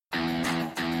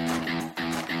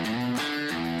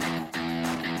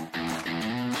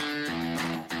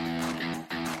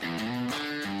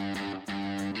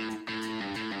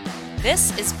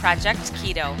This is Project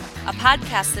Keto, a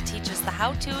podcast that teaches the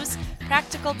how-tos,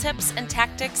 practical tips, and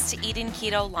tactics to eating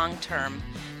keto long-term.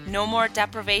 No more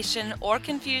deprivation or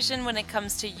confusion when it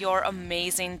comes to your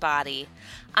amazing body.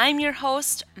 I'm your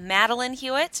host, Madeline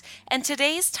Hewitt, and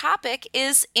today's topic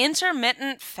is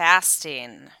intermittent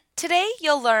fasting. Today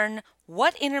you'll learn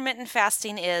what intermittent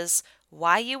fasting is,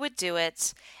 why you would do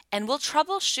it, and we'll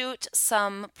troubleshoot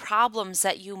some problems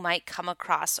that you might come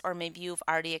across or maybe you've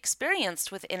already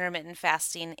experienced with intermittent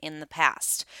fasting in the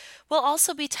past. We'll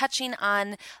also be touching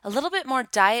on a little bit more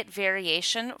diet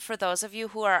variation for those of you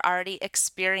who are already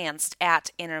experienced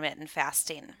at intermittent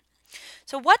fasting.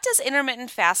 So what does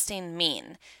intermittent fasting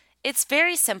mean? It's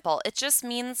very simple. It just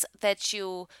means that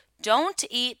you don't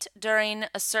eat during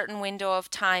a certain window of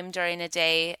time during a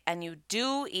day, and you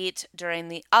do eat during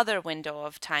the other window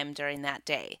of time during that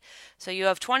day. So you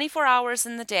have 24 hours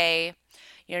in the day.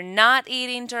 You're not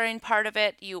eating during part of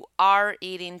it. You are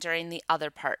eating during the other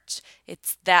part.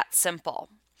 It's that simple.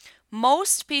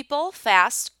 Most people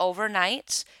fast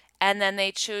overnight, and then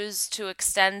they choose to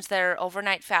extend their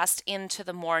overnight fast into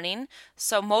the morning.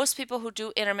 So most people who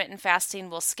do intermittent fasting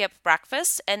will skip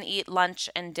breakfast and eat lunch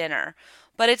and dinner.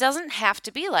 But it doesn't have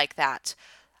to be like that.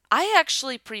 I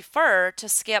actually prefer to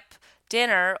skip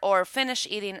dinner or finish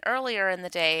eating earlier in the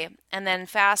day and then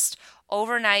fast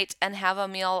overnight and have a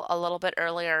meal a little bit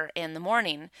earlier in the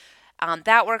morning.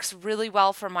 That works really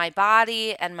well for my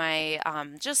body and my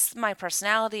just my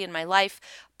personality and my life,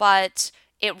 but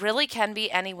it really can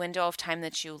be any window of time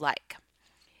that you like.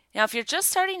 Now, if you're just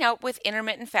starting out with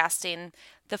intermittent fasting,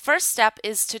 the first step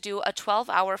is to do a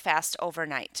 12-hour fast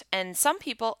overnight. And some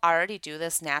people already do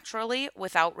this naturally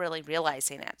without really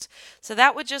realizing it. So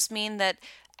that would just mean that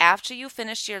after you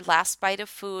finish your last bite of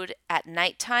food at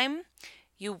nighttime,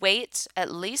 you wait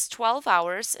at least 12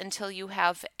 hours until you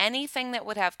have anything that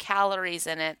would have calories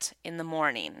in it in the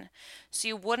morning. So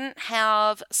you wouldn't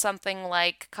have something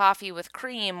like coffee with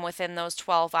cream within those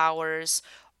 12 hours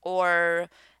or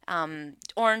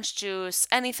orange juice,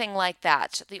 anything like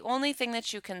that. The only thing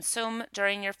that you consume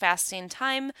during your fasting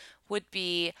time would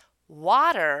be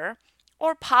water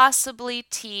or possibly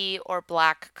tea or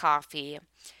black coffee,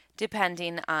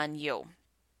 depending on you.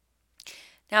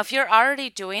 Now, if you're already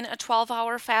doing a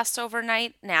 12-hour fast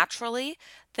overnight naturally,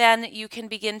 then you can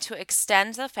begin to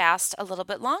extend the fast a little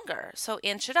bit longer. So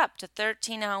inch it up to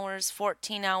 13 hours,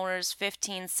 14 hours,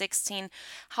 15, 16,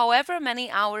 however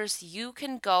many hours you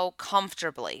can go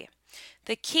comfortably.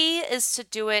 The key is to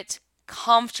do it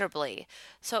comfortably.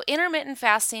 So intermittent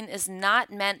fasting is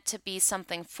not meant to be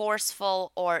something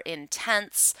forceful or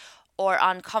intense or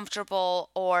uncomfortable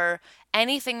or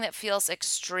anything that feels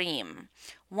extreme.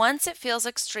 Once it feels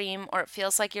extreme or it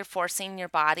feels like you're forcing your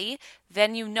body,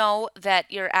 then you know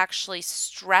that you're actually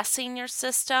stressing your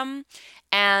system.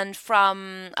 And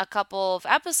from a couple of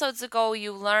episodes ago,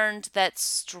 you learned that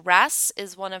stress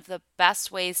is one of the best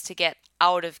ways to get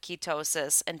out of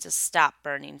ketosis and to stop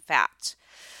burning fat.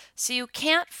 So you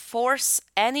can't force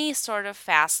any sort of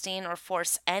fasting or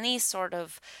force any sort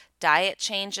of diet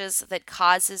changes that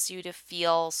causes you to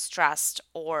feel stressed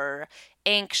or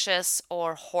anxious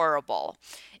or horrible.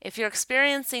 If you're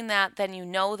experiencing that, then you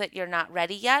know that you're not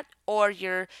ready yet or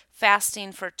you're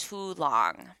fasting for too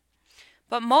long.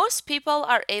 But most people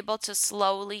are able to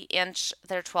slowly inch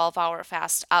their 12-hour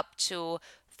fast up to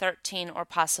 13 or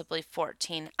possibly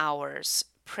 14 hours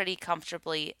pretty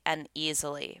comfortably and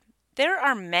easily. There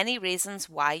are many reasons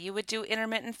why you would do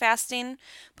intermittent fasting,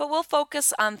 but we'll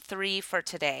focus on 3 for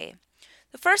today.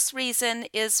 The first reason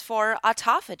is for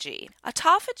autophagy.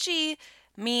 Autophagy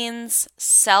means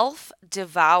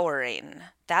self-devouring.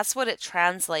 That's what it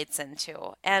translates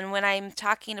into. And when I'm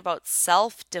talking about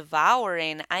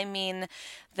self-devouring, I mean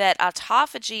that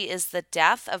autophagy is the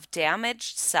death of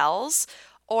damaged cells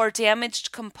or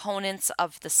damaged components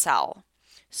of the cell.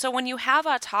 So when you have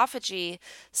autophagy,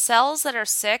 cells that are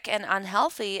sick and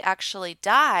unhealthy actually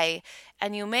die,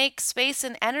 and you make space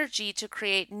and energy to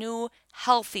create new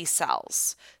healthy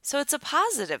cells. So it's a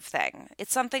positive thing.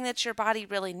 It's something that your body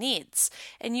really needs.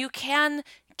 And you can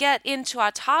get into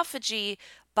autophagy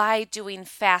by doing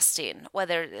fasting,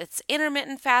 whether it's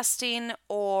intermittent fasting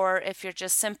or if you're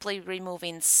just simply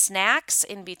removing snacks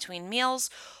in between meals,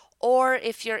 or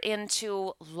if you're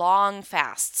into long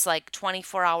fasts like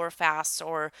 24-hour fasts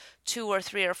or 2 or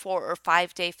 3 or 4 or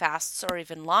 5-day fasts or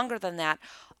even longer than that,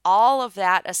 all of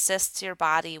that assists your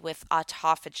body with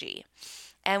autophagy.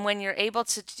 And when you're able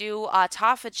to do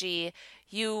autophagy,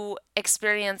 you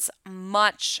experience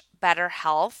much better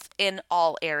health in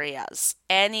all areas.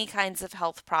 Any kinds of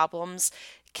health problems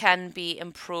can be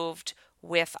improved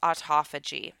with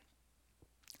autophagy.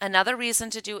 Another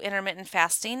reason to do intermittent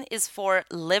fasting is for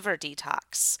liver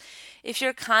detox. If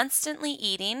you're constantly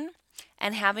eating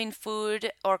and having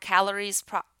food or calories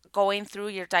going through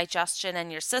your digestion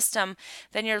and your system,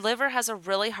 then your liver has a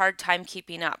really hard time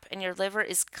keeping up, and your liver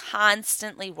is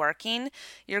constantly working.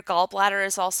 Your gallbladder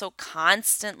is also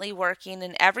constantly working,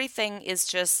 and everything is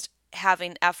just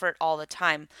having effort all the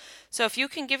time. So if you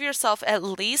can give yourself at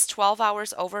least 12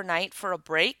 hours overnight for a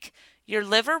break, your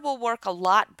liver will work a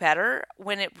lot better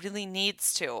when it really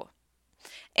needs to.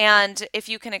 And if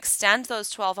you can extend those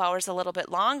 12 hours a little bit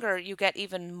longer, you get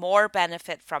even more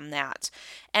benefit from that.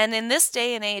 And in this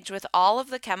day and age, with all of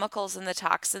the chemicals and the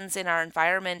toxins in our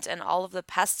environment and all of the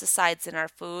pesticides in our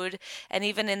food and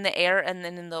even in the air and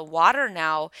then in the water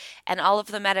now, and all of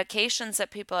the medications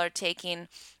that people are taking,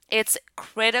 it's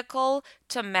critical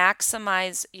to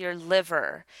maximize your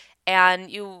liver.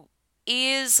 And you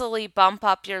easily bump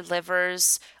up your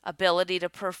liver's ability to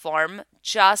perform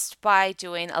just by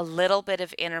doing a little bit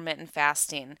of intermittent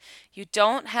fasting. You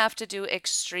don't have to do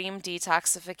extreme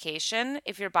detoxification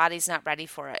if your body's not ready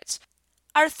for it.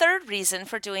 Our third reason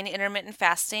for doing intermittent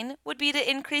fasting would be to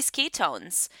increase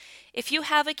ketones. If you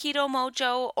have a Keto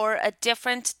Mojo or a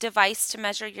different device to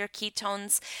measure your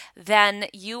ketones, then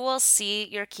you will see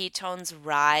your ketones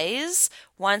rise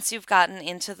once you've gotten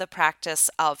into the practice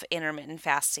of intermittent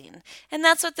fasting. And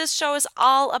that's what this show is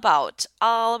all about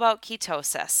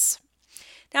ketosis.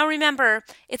 Now remember,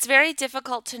 it's very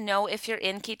difficult to know if you're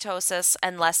in ketosis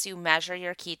unless you measure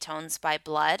your ketones by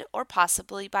blood or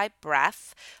possibly by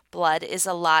breath. Blood is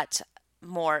a lot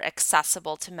more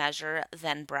accessible to measure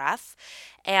than breath,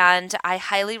 and I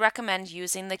highly recommend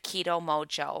using the Keto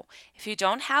Mojo. If you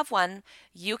don't have one,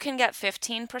 you can get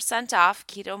 15% off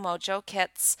Keto Mojo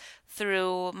kits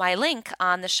through my link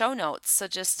on the show notes. So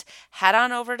just head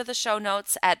on over to the show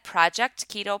notes at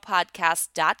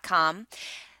projectketopodcast.com.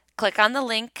 Click on the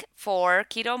link for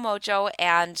Keto Mojo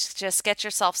and just get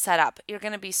yourself set up. You're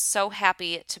going to be so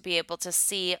happy to be able to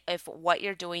see if what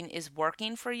you're doing is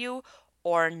working for you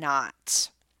or not.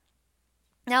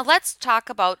 Now let's talk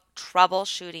about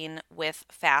troubleshooting with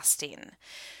fasting.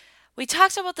 We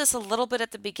talked about this a little bit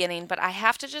at the beginning, but I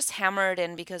have to just hammer it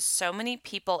in because so many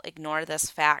people ignore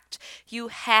this fact. You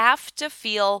have to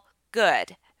feel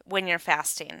good when you're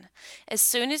fasting. As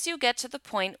soon as you get to the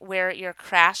point where you're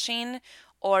crashing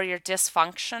or you're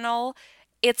dysfunctional,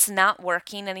 it's not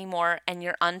working anymore and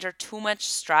you're under too much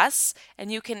stress,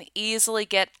 and you can easily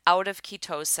get out of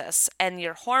ketosis and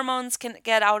your hormones can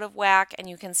get out of whack and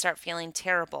you can start feeling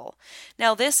terrible.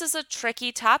 Now, this is a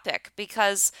tricky topic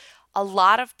because a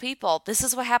lot of people, this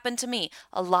is what happened to me,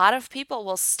 a lot of people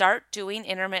will start doing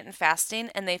intermittent fasting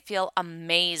and they feel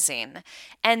amazing.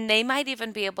 And they might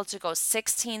even be able to go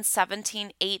 16,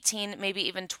 17, 18, maybe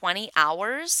even 20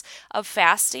 hours of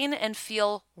fasting and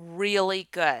feel really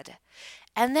good.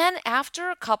 And then after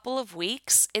a couple of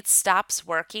weeks, it stops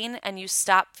working and you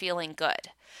stop feeling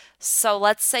good. So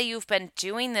let's say you've been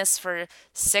doing this for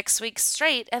 6 weeks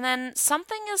straight, and then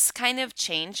something is kind of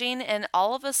changing, and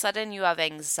all of a sudden you have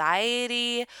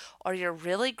anxiety, or you're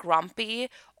really grumpy,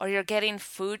 or you're getting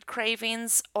food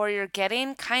cravings, or you're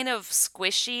getting kind of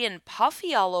squishy and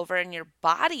puffy all over, and your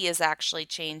body is actually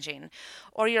changing,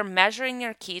 or you're measuring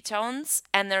your ketones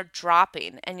and they're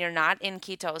dropping, and you're not in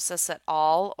ketosis at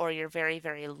all, or you're very,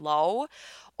 very low,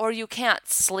 or you can't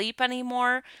sleep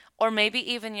anymore, or maybe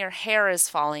even your hair is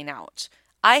falling out.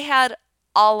 I had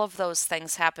all of those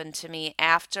things happen to me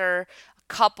after a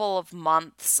couple of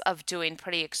months of doing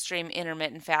pretty extreme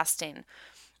intermittent fasting.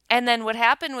 And then what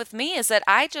happened with me is that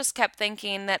I just kept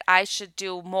thinking that I should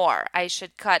do more. I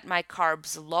should cut my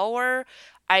carbs lower.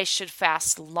 I should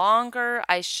fast longer.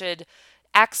 I should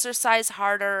exercise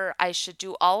harder. I should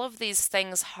do all of these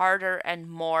things harder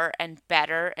and more and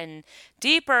better and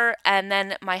deeper. And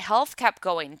then my health kept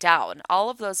going down. All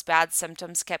of those bad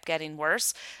symptoms kept getting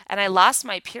worse. And I lost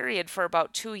my period for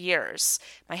about 2 years.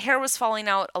 My hair was falling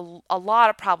out. A lot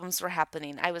of problems were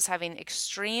happening. I was having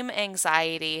extreme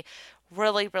anxiety,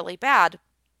 really, really bad.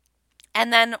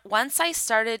 And then once I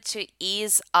started to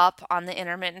ease up on the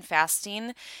intermittent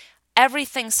fasting,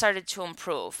 everything started to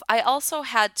improve. I also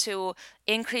had to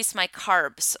increase my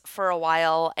carbs for a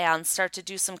while and start to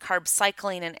do some carb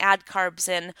cycling and add carbs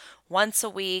in once a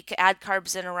week, add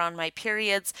carbs in around my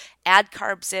periods, add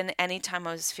carbs in anytime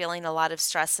I was feeling a lot of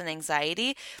stress and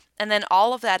anxiety, and then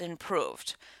all of that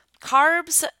improved.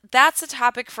 Carbs, that's a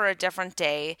topic for a different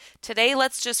day. Today,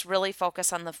 let's just really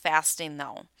focus on the fasting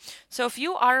though. So if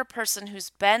you are a person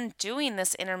who's been doing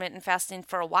this intermittent fasting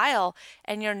for a while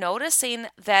and you're noticing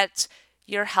that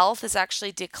your health is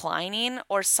actually declining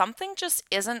or something just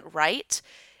isn't right,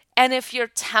 and if you're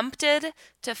tempted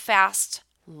to fast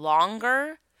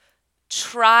longer,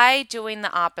 try doing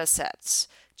the opposite.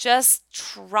 Just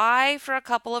try for a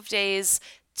couple of days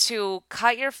to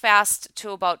cut your fast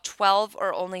to about 12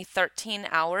 or only 13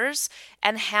 hours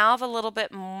and have a little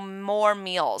bit more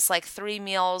meals, like 3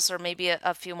 meals or maybe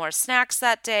a few more snacks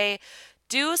that day.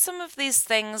 Do some of these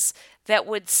things that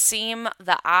would seem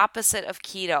the opposite of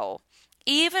keto,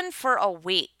 even for a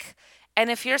week. And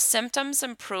if your symptoms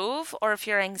improve or if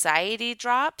your anxiety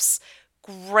drops,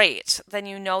 great. Then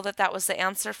you know that that was the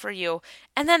answer for you.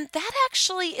 And then that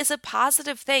actually is a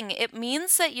positive thing. It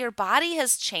means that your body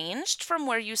has changed from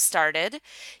where you started.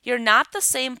 You're not the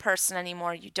same person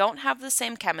anymore. You don't have the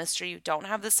same chemistry. You don't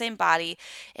have the same body.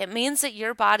 It means that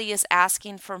your body is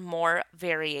asking for more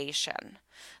variation.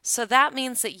 So that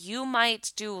means that you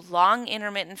might do long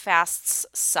intermittent fasts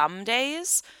some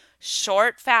days,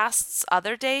 short fasts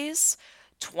other days,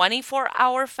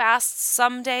 24-hour fasts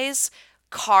some days,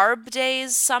 carb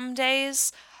days some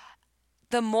days.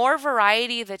 The more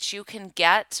variety that you can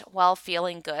get while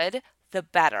feeling good, the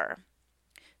better.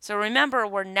 So remember,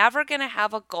 we're never going to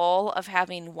have a goal of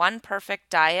having one perfect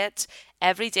diet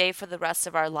every day for the rest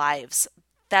of our lives.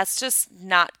 That's just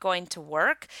not going to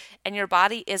work, and your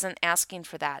body isn't asking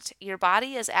for that. Your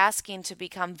body is asking to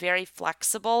become very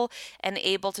flexible and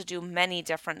able to do many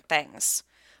different things.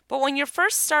 But when you're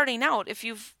first starting out, if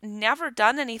you've never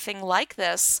done anything like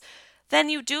this, then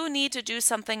you do need to do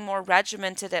something more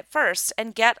regimented at first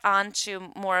and get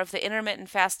onto more of the intermittent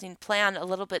fasting plan a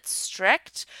little bit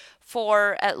strict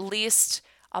for at least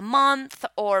a month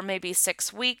or maybe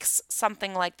 6 weeks,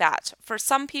 something like that. For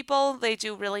some people, they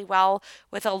do really well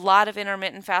with a lot of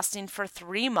intermittent fasting for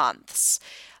 3 months.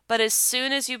 But as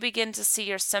soon as you begin to see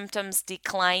your symptoms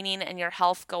declining and your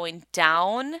health going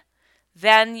down,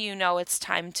 then you know it's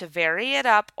time to vary it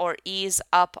up or ease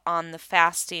up on the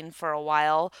fasting for a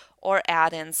while or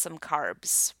add in some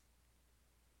carbs.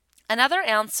 Another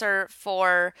answer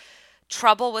for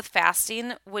trouble with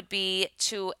fasting would be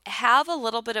to have a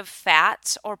little bit of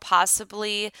fat or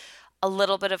possibly a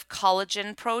little bit of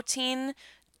collagen protein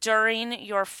during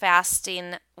your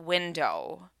fasting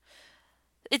window.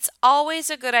 It's always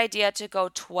a good idea to go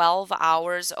 12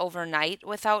 hours overnight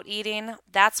without eating.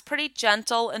 That's pretty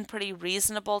gentle and pretty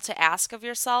reasonable to ask of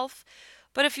yourself.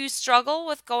 But if you struggle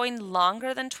with going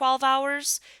longer than 12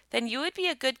 hours, then you would be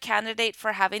a good candidate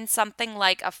for having something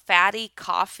like a fatty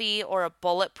coffee or a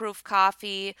bulletproof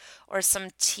coffee or some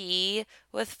tea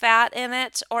with fat in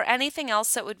it or anything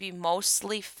else that would be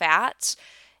mostly fat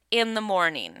in the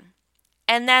morning.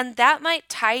 And then that might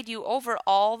tide you over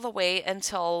all the way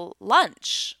until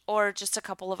lunch or just a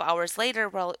couple of hours later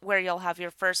where you'll have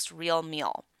your first real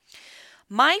meal.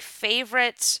 My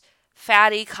favorite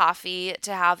fatty coffee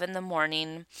to have in the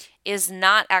morning is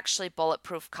not actually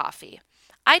bulletproof coffee.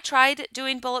 I tried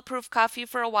doing bulletproof coffee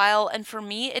for a while, and for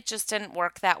me, it just didn't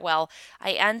work that well.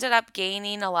 I ended up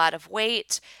gaining a lot of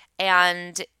weight,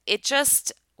 and it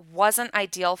just wasn't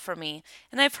ideal for me.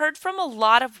 And I've heard from a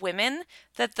lot of women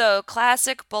that the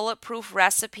classic bulletproof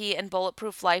recipe and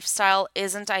bulletproof lifestyle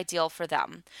isn't ideal for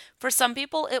them. For some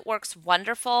people, it works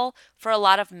wonderful. For a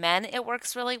lot of men, it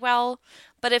works really well.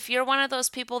 But if you're one of those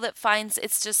people that finds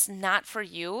it's just not for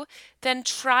you, then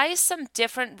try some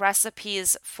different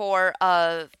recipes for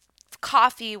a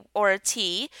coffee or a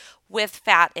tea with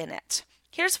fat in it.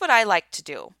 Here's what I like to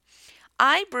do.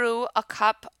 I brew a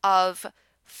cup of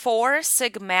Four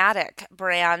Sigmatic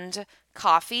brand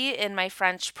coffee in my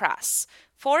French press.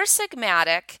 Four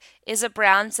Sigmatic is a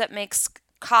brand that makes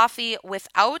coffee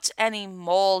without any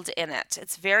mold in it.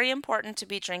 It's very important to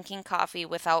be drinking coffee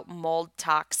without mold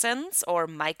toxins or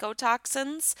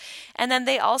mycotoxins. And then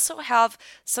they also have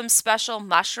some special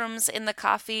mushrooms in the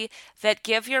coffee that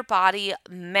give your body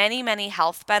many, many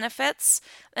health benefits,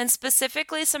 and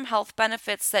specifically some health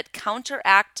benefits that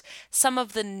counteract some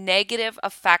of the negative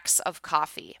effects of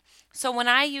coffee. So when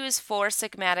I use Four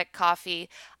Sigmatic coffee,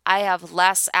 I have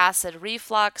less acid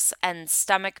reflux and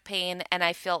stomach pain, and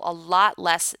I feel a lot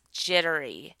less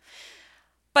jittery.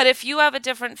 But if you have a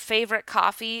different favorite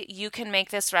coffee, you can make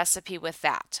this recipe with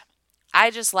that.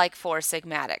 I just like Four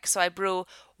Sigmatic. So I brew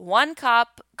 1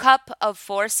 cup of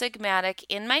Four Sigmatic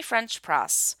in my French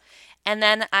press, and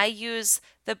then I use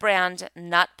the brand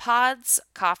Nut Pods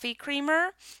coffee creamer.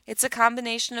 It's a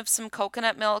combination of some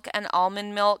coconut milk and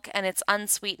almond milk, and it's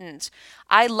unsweetened.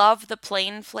 I love the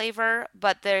plain flavor,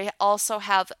 but they also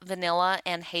have vanilla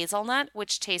and hazelnut,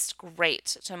 which taste great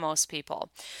to most people.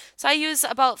 So I use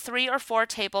about 3 or 4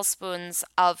 tablespoons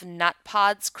of Nut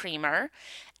Pods creamer,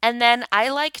 And then I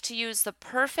like to use the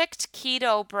Perfect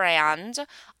Keto brand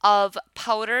of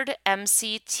powdered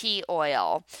MCT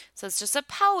oil. So it's just a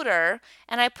powder,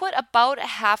 and I put about a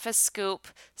half a scoop,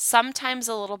 sometimes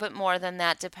a little bit more than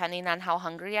that, depending on how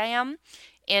hungry I am,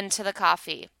 into the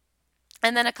coffee.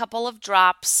 And then a couple of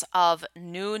drops of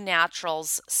New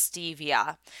Naturals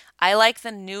stevia. I like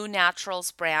the New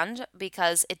Naturals brand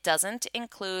because it doesn't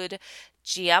include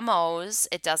GMOs,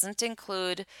 it doesn't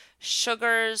include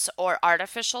sugars or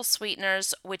artificial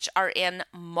sweeteners, which are in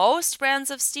most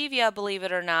brands of stevia, believe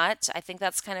it or not. I think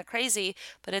that's kind of crazy,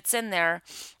 but it's in there.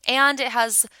 And it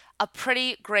has a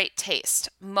pretty great taste.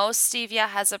 Most stevia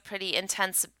has a pretty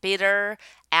intense bitter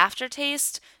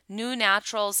aftertaste. New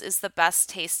Naturals is the best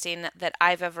tasting that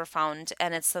I've ever found,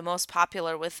 and it's the most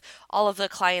popular with all of the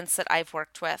clients that I've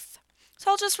worked with. So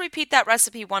I'll just repeat that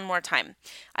recipe one more time.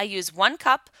 I use 1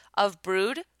 cup of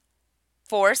brewed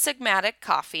 4 Sigmatic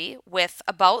coffee with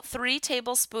about 3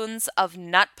 tablespoons of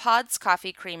Nut Pods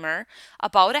coffee creamer,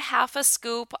 about a half a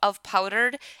scoop of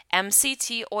powdered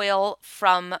MCT oil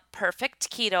from Perfect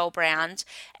Keto brand,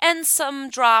 and some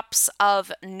drops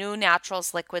of New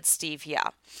Naturals liquid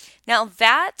stevia. Now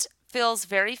that feels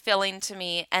very filling to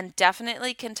me and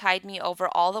definitely can tide me over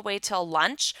all the way till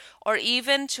lunch or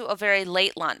even to a very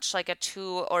late lunch, like a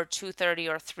 2 or 2:30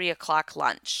 or 3 o'clock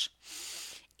lunch.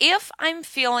 If I'm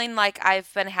feeling like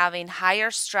I've been having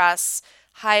higher stress,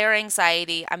 higher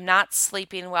anxiety, I'm not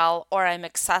sleeping well, or I'm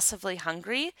excessively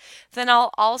hungry, then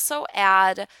I'll also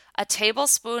add a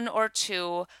tablespoon or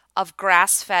 2 of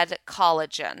grass-fed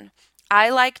collagen. I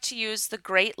like to use the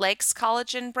Great Lakes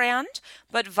collagen brand,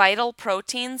 but Vital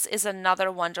Proteins is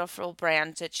another wonderful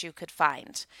brand that you could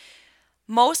find.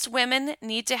 Most women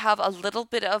need to have a little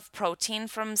bit of protein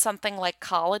from something like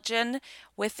collagen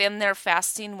within their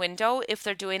fasting window if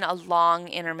they're doing a long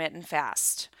intermittent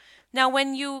fast. Now,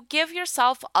 when you give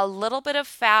yourself a little bit of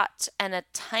fat and a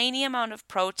tiny amount of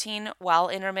protein while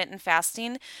intermittent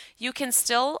fasting, you can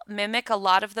still mimic a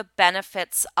lot of the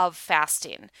benefits of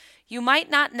fasting. You might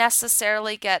not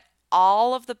necessarily get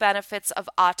all of the benefits of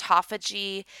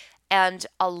autophagy and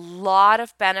a lot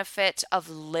of benefit of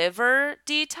liver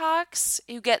detox.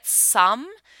 You get some,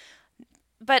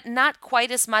 but not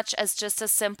quite as much as just a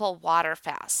simple water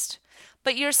fast.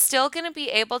 But you're still going to be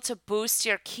able to boost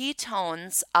your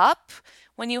ketones up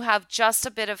when you have just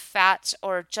a bit of fat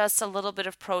or just a little bit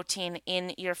of protein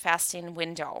in your fasting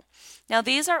window. Now,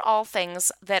 these are all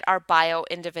things that are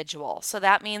bio-individual. So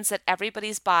that means that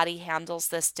everybody's body handles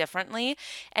this differently,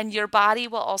 and your body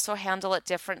will also handle it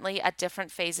differently at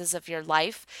different phases of your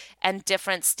life and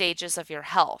different stages of your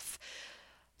health.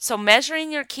 So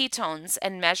measuring your ketones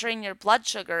and measuring your blood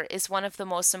sugar is one of the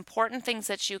most important things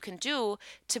that you can do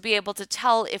to be able to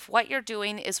tell if what you're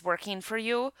doing is working for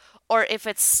you or if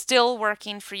it's still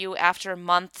working for you after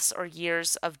months or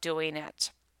years of doing it.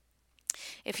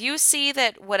 If you see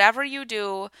that whatever you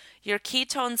do, your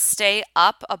ketones stay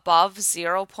up above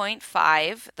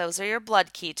 0.5, those are your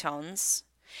blood ketones,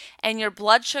 and your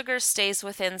blood sugar stays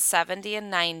within 70 and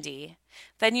 90,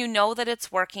 then you know that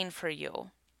it's working for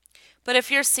you. But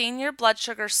if you're seeing your blood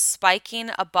sugar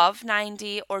spiking above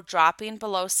 90 or dropping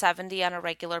below 70 on a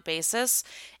regular basis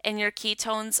and your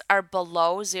ketones are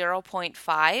below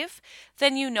 0.5,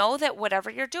 then you know that whatever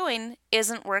you're doing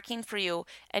isn't working for you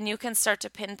and you can start to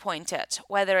pinpoint it,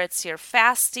 whether it's your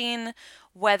fasting,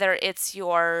 whether it's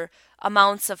your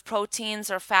amounts of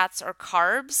proteins or fats or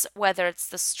carbs, whether it's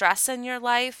the stress in your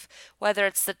life, whether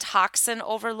it's the toxin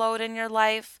overload in your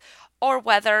life, or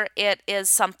whether it is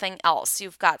something else.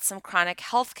 You've got some chronic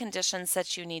health conditions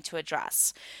that you need to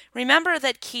address. Remember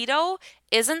that keto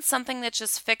isn't something that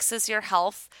just fixes your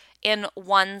health in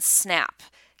one snap.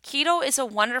 Keto is a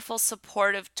wonderful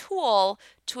supportive tool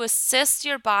to assist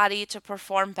your body to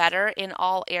perform better in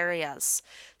all areas.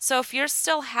 So if you're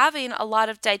still having a lot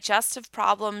of digestive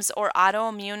problems or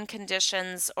autoimmune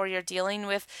conditions, or you're dealing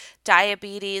with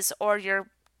diabetes, or you're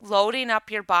loading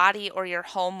up your body or your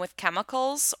home with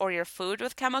chemicals or your food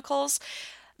with chemicals,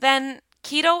 then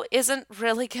keto isn't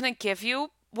really going to give you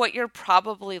what you're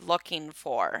probably looking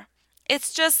for.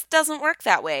 It just doesn't work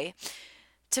that way.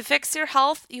 To fix your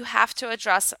health, you have to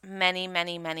address many,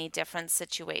 many, many different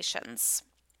situations.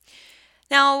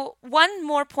 Now, one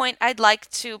more point I'd like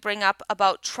to bring up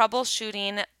about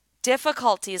troubleshooting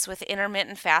difficulties with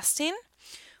intermittent fasting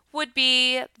would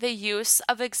be the use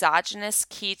of exogenous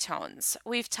ketones.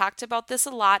 We've talked about this a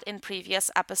lot in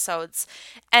previous episodes.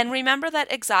 And remember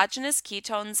that exogenous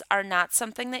ketones are not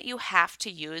something that you have to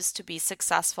use to be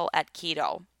successful at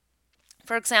keto.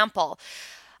 For example,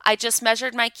 I just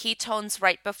measured my ketones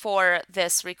right before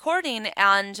this recording,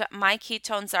 and my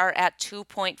ketones are at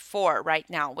 2.4 right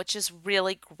now, which is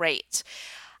really great.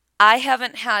 I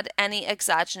haven't had any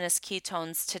exogenous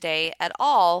ketones today at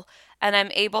all, and I'm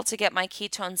able to get my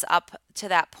ketones up to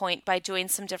that point by doing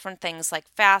some different things like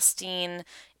fasting,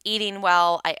 eating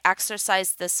well. I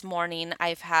exercised this morning.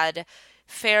 I've had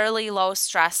fairly low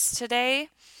stress today,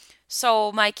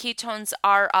 so my ketones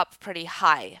are up pretty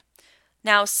high.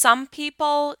 Now, some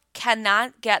people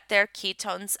cannot get their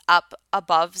ketones up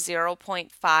above zero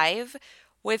point 0.5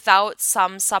 without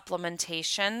some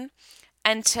supplementation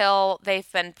until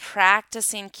they've been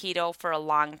practicing keto for a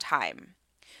long time.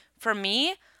 For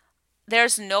me,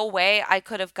 there's no way I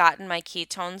could have gotten my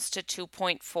ketones to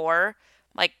 2.4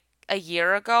 like a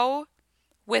year ago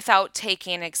without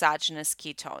taking exogenous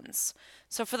ketones.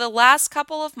 So for the last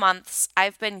couple of months,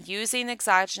 I've been using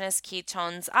exogenous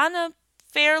ketones on a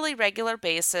fairly regular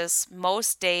basis.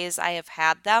 Most days I have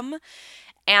had them,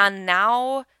 and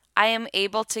now I am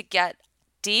able to get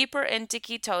deeper into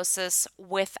ketosis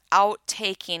without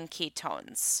taking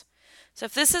ketones. So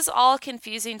if this is all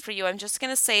confusing for you, I'm just going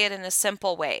to say it in a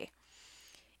simple way.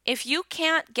 If you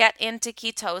can't get into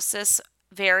ketosis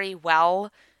very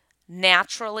well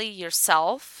naturally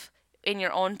yourself in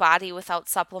your own body without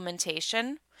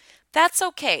supplementation, that's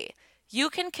okay.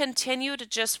 You can continue to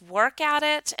just work at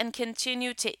it and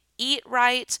continue to eat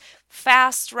right,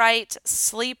 fast right,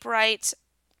 sleep right,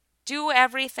 do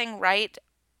everything right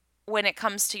when it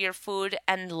comes to your food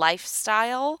and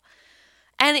lifestyle.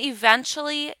 And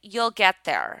eventually you'll get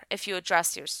there. If you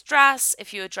address your stress,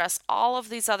 if you address all of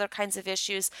these other kinds of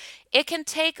issues, it can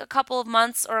take a couple of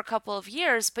months or a couple of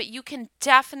years, but you can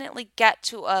definitely get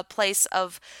to a place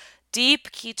of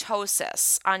deep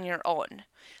ketosis on your own.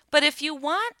 But if you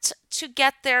want to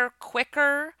get there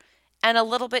quicker and a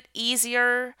little bit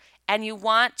easier, and you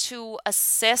want to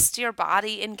assist your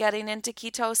body in getting into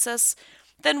ketosis,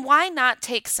 then why not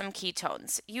take some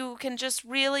ketones? You can just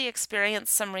really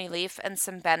experience some relief and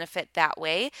some benefit that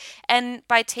way. And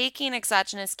by taking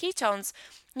exogenous ketones,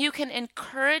 you can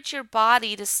encourage your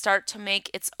body to start to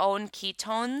make its own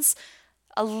ketones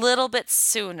a little bit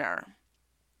sooner.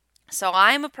 So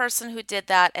I'm a person who did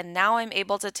that, and now I'm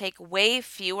able to take way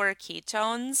fewer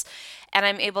ketones, and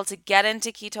I'm able to get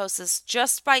into ketosis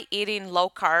just by eating low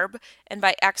carb and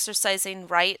by exercising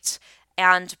right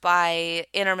and by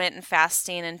intermittent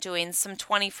fasting and doing some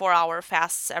 24-hour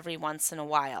fasts every once in a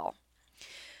while.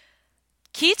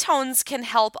 Ketones can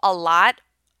help a lot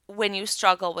when you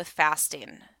struggle with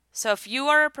fasting. So if you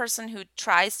are a person who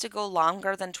tries to go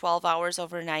longer than 12 hours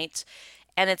overnight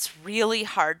and it's really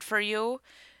hard for you,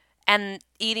 and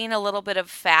eating a little bit of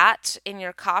fat in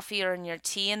your coffee or in your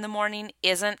tea in the morning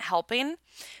isn't helping,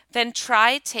 then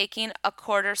try taking a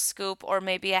quarter scoop or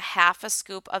maybe a half a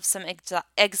scoop of some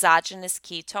exogenous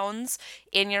ketones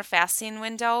in your fasting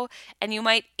window, and you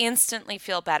might instantly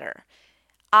feel better.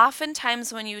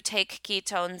 Oftentimes when you take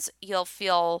ketones, you'll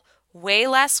feel way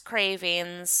less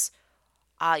cravings,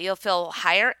 you'll feel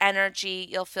higher energy,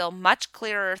 you'll feel much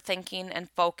clearer thinking and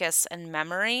focus and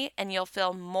memory, and you'll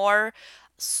feel more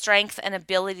strength and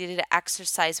ability to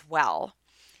exercise well.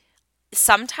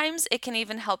 Sometimes it can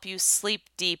even help you sleep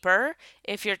deeper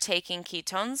if you're taking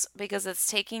ketones, because it's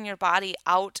taking your body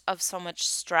out of so much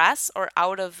stress or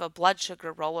out of a blood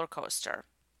sugar roller coaster.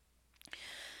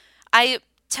 I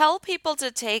tell people to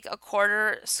take a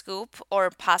quarter scoop or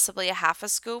possibly a half a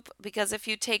scoop, because if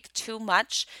you take too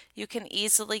much, you can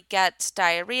easily get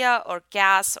diarrhea or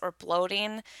gas or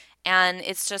bloating, and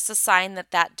it's just a sign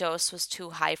that that dose was too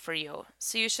high for you.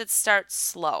 So you should start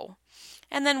slow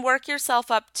and then work yourself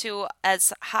up to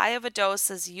as high of a dose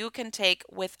as you can take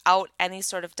without any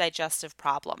sort of digestive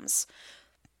problems.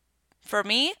 For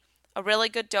me, a really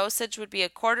good dosage would be a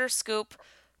quarter scoop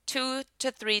 2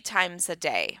 to 3 times a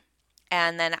day.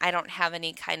 And then I don't have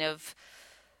any kind of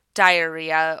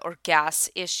diarrhea or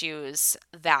gas issues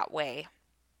that way.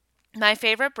 My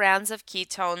favorite brands of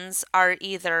ketones are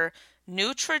either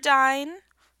Nutridyne,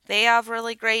 they have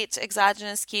really great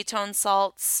exogenous ketone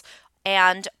salts,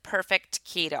 and Perfect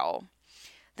Keto.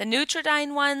 The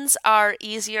Nutridyne ones are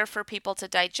easier for people to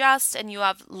digest and you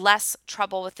have less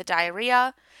trouble with the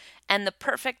diarrhea. And the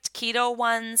Perfect Keto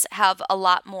ones have a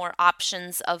lot more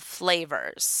options of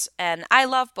flavors. And I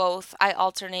love both. I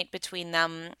alternate between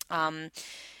them.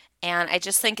 And I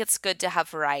just think it's good to have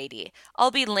variety. I'll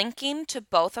be linking to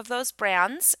both of those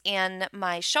brands in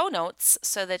my show notes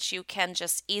so that you can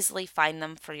just easily find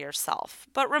them for yourself.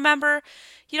 But remember,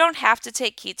 you don't have to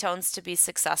take ketones to be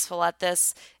successful at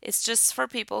this. It's just for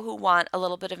people who want a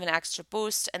little bit of an extra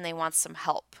boost and they want some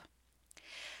help.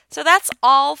 So that's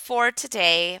all for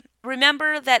today.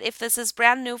 Remember that if this is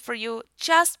brand new for you,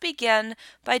 just begin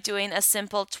by doing a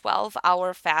simple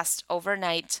 12-hour fast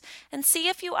overnight and see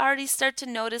if you already start to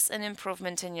notice an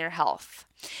improvement in your health.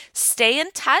 Stay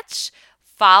in touch.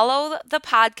 Follow the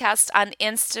podcast on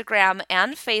Instagram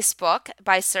and Facebook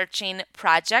by searching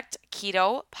Project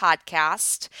Keto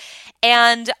Podcast.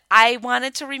 And I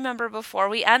wanted to remember before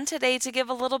we end today to give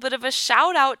a little bit of a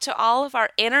shout out to all of our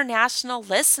international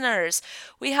listeners.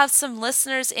 We have some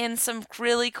listeners in some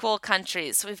really cool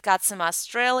countries. We've got some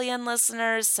Australian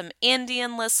listeners, some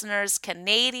Indian listeners,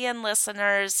 Canadian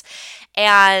listeners,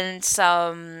 and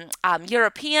some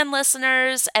European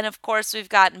listeners. And of course, we've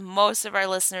got most of our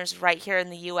listeners right here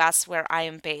in the US where I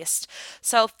am based.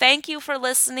 So thank you for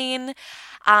listening.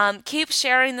 Keep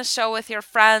sharing the show with your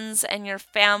friends and your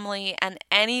family and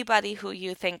anybody who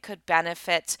you think could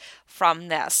benefit from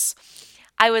this.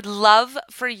 I would love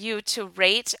for you to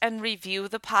rate and review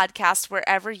the podcast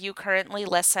wherever you currently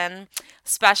listen,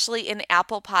 especially in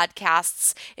Apple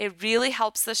Podcasts. It really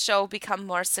helps the show become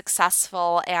more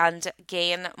successful and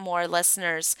gain more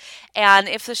listeners. And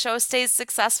if the show stays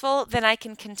successful, then I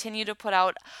can continue to put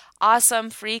out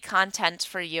awesome free content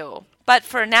for you. But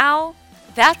for now,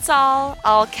 that's all.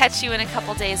 I'll catch you in a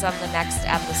couple days on the next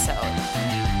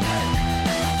episode.